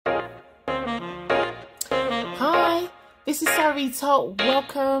this is Sarita.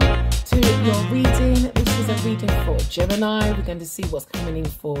 Welcome to your reading. This is a reading for Gemini. We're going to see what's coming in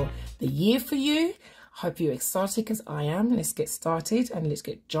for the year for you. Hope you're excited because I am. Let's get started and let's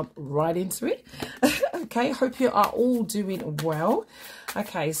jump right into it. Okay, hope you are all doing well.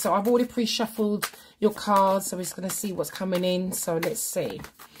 Okay, so I've already pre-shuffled your cards, so we're just going to see what's coming in. So let's see.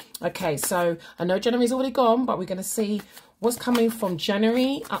 Okay, so I know January's already gone, but we're going to see what's coming from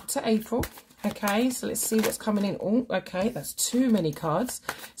January up to April. Okay, so let's see what's coming in. Oh, okay, that's too many cards.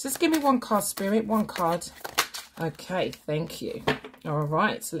 So just give me one card, Spirit, one card. Okay, thank you. All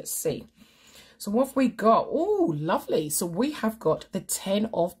right, so let's see. So what have we got? Oh, lovely. So we have got the 10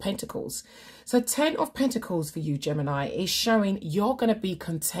 of Pentacles. So 10 of Pentacles for you, Gemini, is showing you're going to be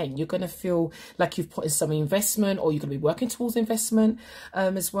content. You're going to feel like you've put in some investment, or you're going to be working towards investment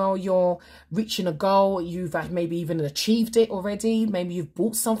as well. You're reaching a goal. You've maybe even achieved it already. Maybe you've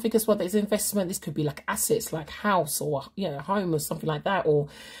bought something as well that is investment. This could be like assets, like house or, you know, home or something like that. Or,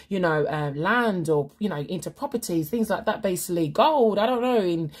 you know, land, or, you know, into properties, things like that, basically. Gold, I don't know.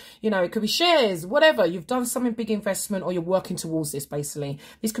 In, you know, it could be shares, whatever. You've done something big investment, or you're working towards this, basically.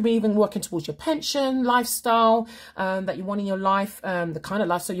 This could be even working towards your pension, lifestyle that you want in your life, the kind of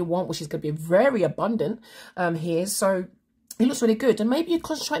lifestyle you want, which is going to be very abundant here. So it looks really good. And maybe you're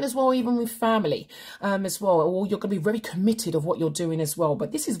concentrating as well, even with family as well, or you're going to be very committed of what you're doing as well.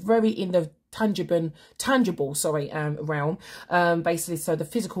 But this is very in the tangible realm, basically. So the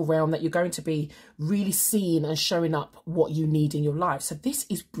physical realm, that you're going to be really seeing and showing up what you need in your life. So this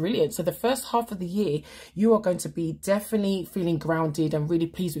is brilliant. So the first half of the year, you are going to be definitely feeling grounded and really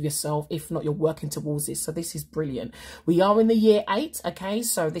pleased with yourself. If not, you're working towards it. So this is brilliant. We are in the year 8. Okay,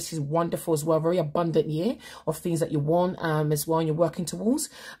 so this is wonderful as well. Very abundant year of things that you want as well, and you're working towards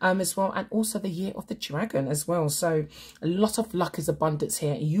as well. And also the year of the dragon as well. So a lot of luck is abundance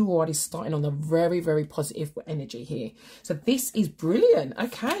here. You are already starting on a very, very positive energy here. So this is brilliant.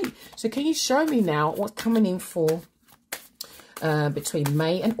 Okay, so can you show me now what's coming in for between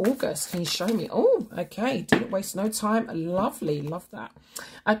May and August? Can you show me? Oh, okay, didn't waste no time. Lovely, love that.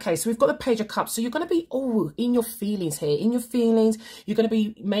 Okay, so we've got the Page of Cups. So you're going to be in your feelings here. In your feelings, you're going to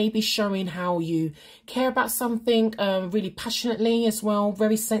be maybe showing how you care about something really passionately as well.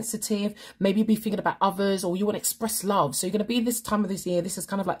 Very sensitive. Maybe you'll be thinking about others, or you want to express love. So you're going to be this time of this year. This is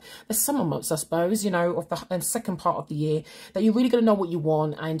kind of like the summer months, I suppose, you know, of the second part of the year, that you're really going to know what you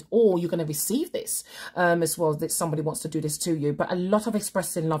want, and or you're going to receive this as well, that somebody wants to do this to you. But a lot of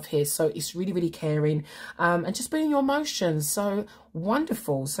expressing love here. So it's really, really caring and just being your emotions. So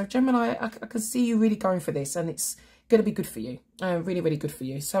wonderful. So Gemini, I can see you really going for this, and it's going to be good for you. Really, really good for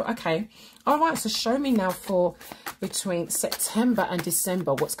you. So, okay. All right. So show me now for between September and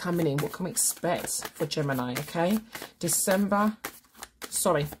December, what's coming in. What can we expect for Gemini? Okay. December.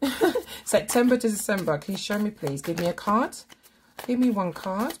 Sorry. September to December. Can you show me, please? Give me a card. Give me one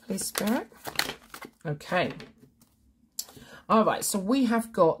card, please, Spirit. Okay. All right. So we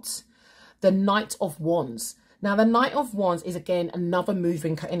have got the Knight of Wands. Now, the Knight of Wands is, again, another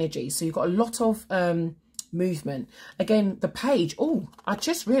moving energy. So you've got a lot of movement. Again, the Page. Oh, I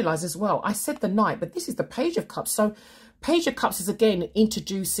just realized as well, I said the Knight, but this is the Page of Cups. So Page of Cups is, again,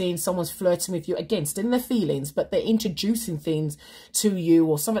 introducing, someone's flirting with you. Again, still in their feelings, but they're introducing things to you,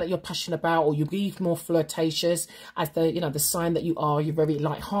 or something that you're passionate about, or you be more flirtatious as the, you know, the sign that you are. You're very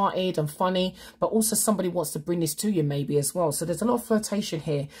light-hearted and funny, but also somebody wants to bring this to you maybe as well. So there's a lot of flirtation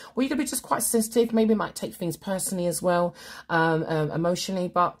here. Or you could be just quite sensitive. Maybe might take things personally as well, emotionally,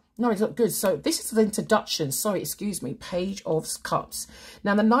 but no, it's not good. So this is the introduction. Sorry, excuse me. Page of Cups.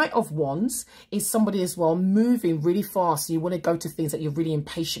 Now, the Knight of Wands is somebody as well moving really fast. So you want to go to things that you're really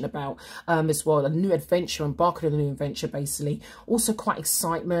impatient about as well. A new adventure, embarking on a new adventure, basically. Also quite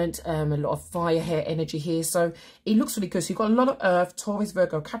excitement, a lot of fire here, energy here. So it looks really good. So you've got a lot of Earth, Taurus,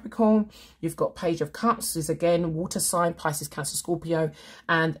 Virgo, Capricorn. You've got Page of Cups is, again, water sign, Pisces, Cancer, Scorpio.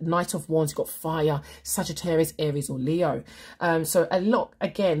 And Knight of Wands, you've got fire, Sagittarius, Aries, or Leo. So a lot,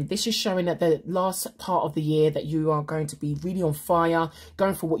 again, this is showing that the last part of the year that you are going to be really on fire,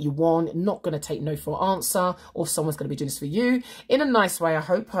 going for what you want, not going to take no for an answer, or someone's going to be doing this for you in a nice way. I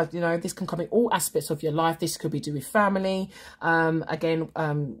hope, you know, this can come in all aspects of your life. This could be do with family.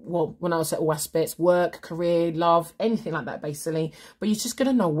 Well, when I was at all aspects, work, career, love, anything like that, basically. But you're just going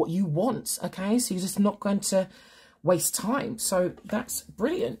to know what you want. Okay. So you're just not going to waste time. So that's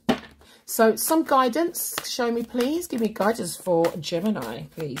brilliant. So some guidance, show me, please. Give me guidance for Gemini,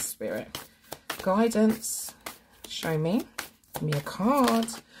 please, Spirit. Guidance, show me. Give me a card.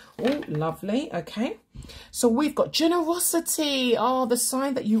 Oh, lovely. Okay. So we've got generosity. Oh, the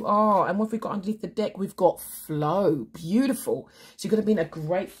sign that you are. And what we've got underneath the deck, we've got flow. Beautiful. So you're going to be in a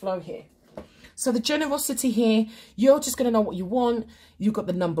great flow here. So the generosity here, you're just going to know what you want. You've got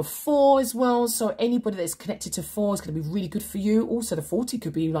the number 4 as well. So anybody that's connected to 4 is going to be really good for you. Also, the 40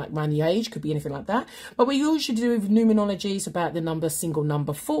 could be like around the age, could be anything like that. But we usually do with numerology is about the single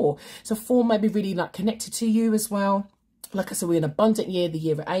number 4. So 4 may be really like connected to you as well. Like I said, we're an abundant year, the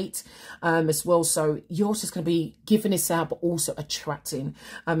year of 8 as well. So you're just going to be giving this out, but also attracting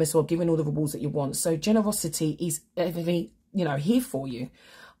as well, giving all the rewards that you want. So generosity is everything, you know, here for you.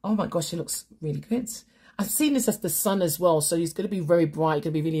 Oh my gosh, it looks really good. I've seen this as the sun as well. So it's going to be very bright, going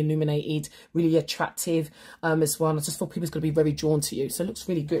to be really illuminated, really attractive as well. And I just thought people's going to be very drawn to you. So it looks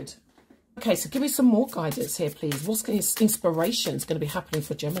really good. Okay, so give me some more guidance here, please. What's inspirations going to be happening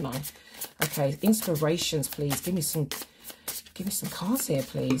for Gemini? Okay, inspirations, please. Give me some cards here,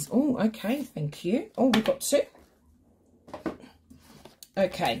 please. Oh, okay, thank you. Oh, we've got 2.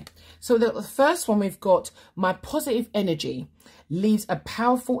 Okay, so the first one we've got, my positive energy leaves a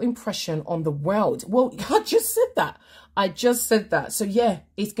powerful impression on the world. Well, I just said that. I just said that. So yeah,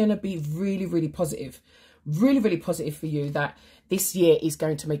 it's going to be really, really positive. Really, really positive for you, that this year is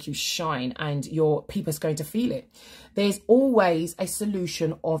going to make you shine and your people's going to feel it. There's always a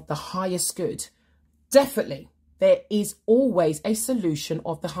solution of the highest good. Definitely. There is always a solution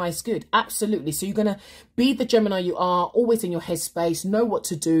of the highest good. Absolutely. So you're going to be the Gemini you are, always in your headspace, know what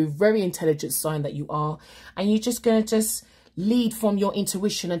to do, very intelligent sign that you are. And you're just going to lead from your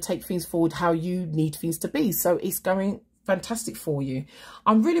intuition and take things forward how you need things to be. So it's going fantastic for you.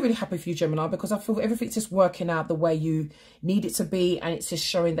 I'm really, really happy for you, Gemini, because I feel everything's just working out the way you need it to be. And it's just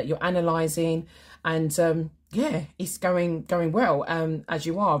showing that you're analysing and yeah, it's going well as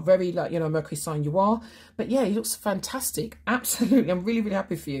you are. Very, like, you know, Mercury sign you are. But yeah, it looks fantastic. Absolutely. I'm really, really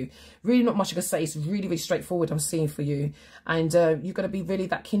happy for you. Really not much I can say. It's really, really straightforward I'm seeing for you. And you're going to be really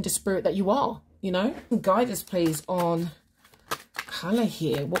that kindred spirit that you are, you know. Guide us, please, on colour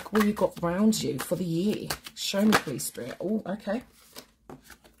here. What have you got around you for the year? Show me, please, Spirit. Oh, okay.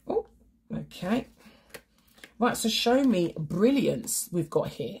 Oh, okay. Right, so show me brilliance we've got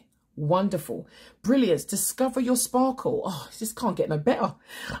here. Wonderful. Brilliance. Discover your sparkle. Oh, this can't get no better.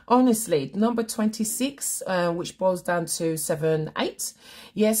 Honestly, number 26, which boils down to 7, 8.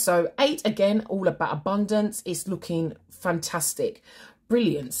 Yeah, so 8, again, all about abundance. It's looking fantastic.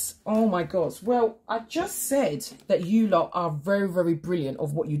 Brilliance. Oh my God. Well, I just said that you lot are very, very brilliant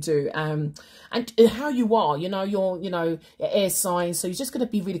of what you do, and how you are, you know, you're, you know, air sign. So you're just going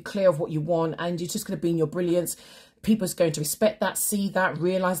to be really clear of what you want, and you're just going to be in your brilliance. People's going to respect that, see that,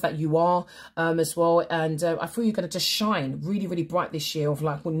 realize that you are as well. And I feel you're going to just shine really, really bright this year of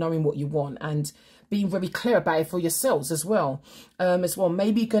like knowing what you want and being very clear about it for yourselves as well.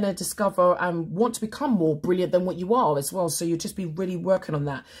 Maybe you're going to discover and want to become more brilliant than what you are as well. So you'll just be really working on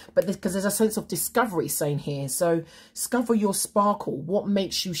that. But because there's a sense of discovery saying here. So discover your sparkle. What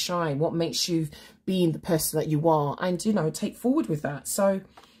makes you shine? What makes you being the person that you are? And, you know, take forward with that. So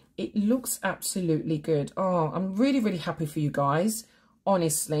it looks absolutely good. Oh, I'm really, really happy for you guys.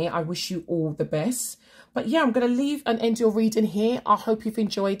 Honestly, I wish you all the best. But yeah, I'm going to leave and end your reading here. I hope you've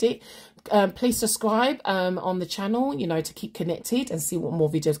enjoyed it. Please subscribe on the channel, you know, to keep connected and see what more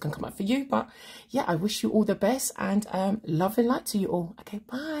videos can come up for you. But yeah, I wish you all the best and love and light to you all. Okay,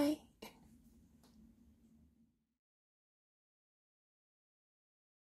 bye.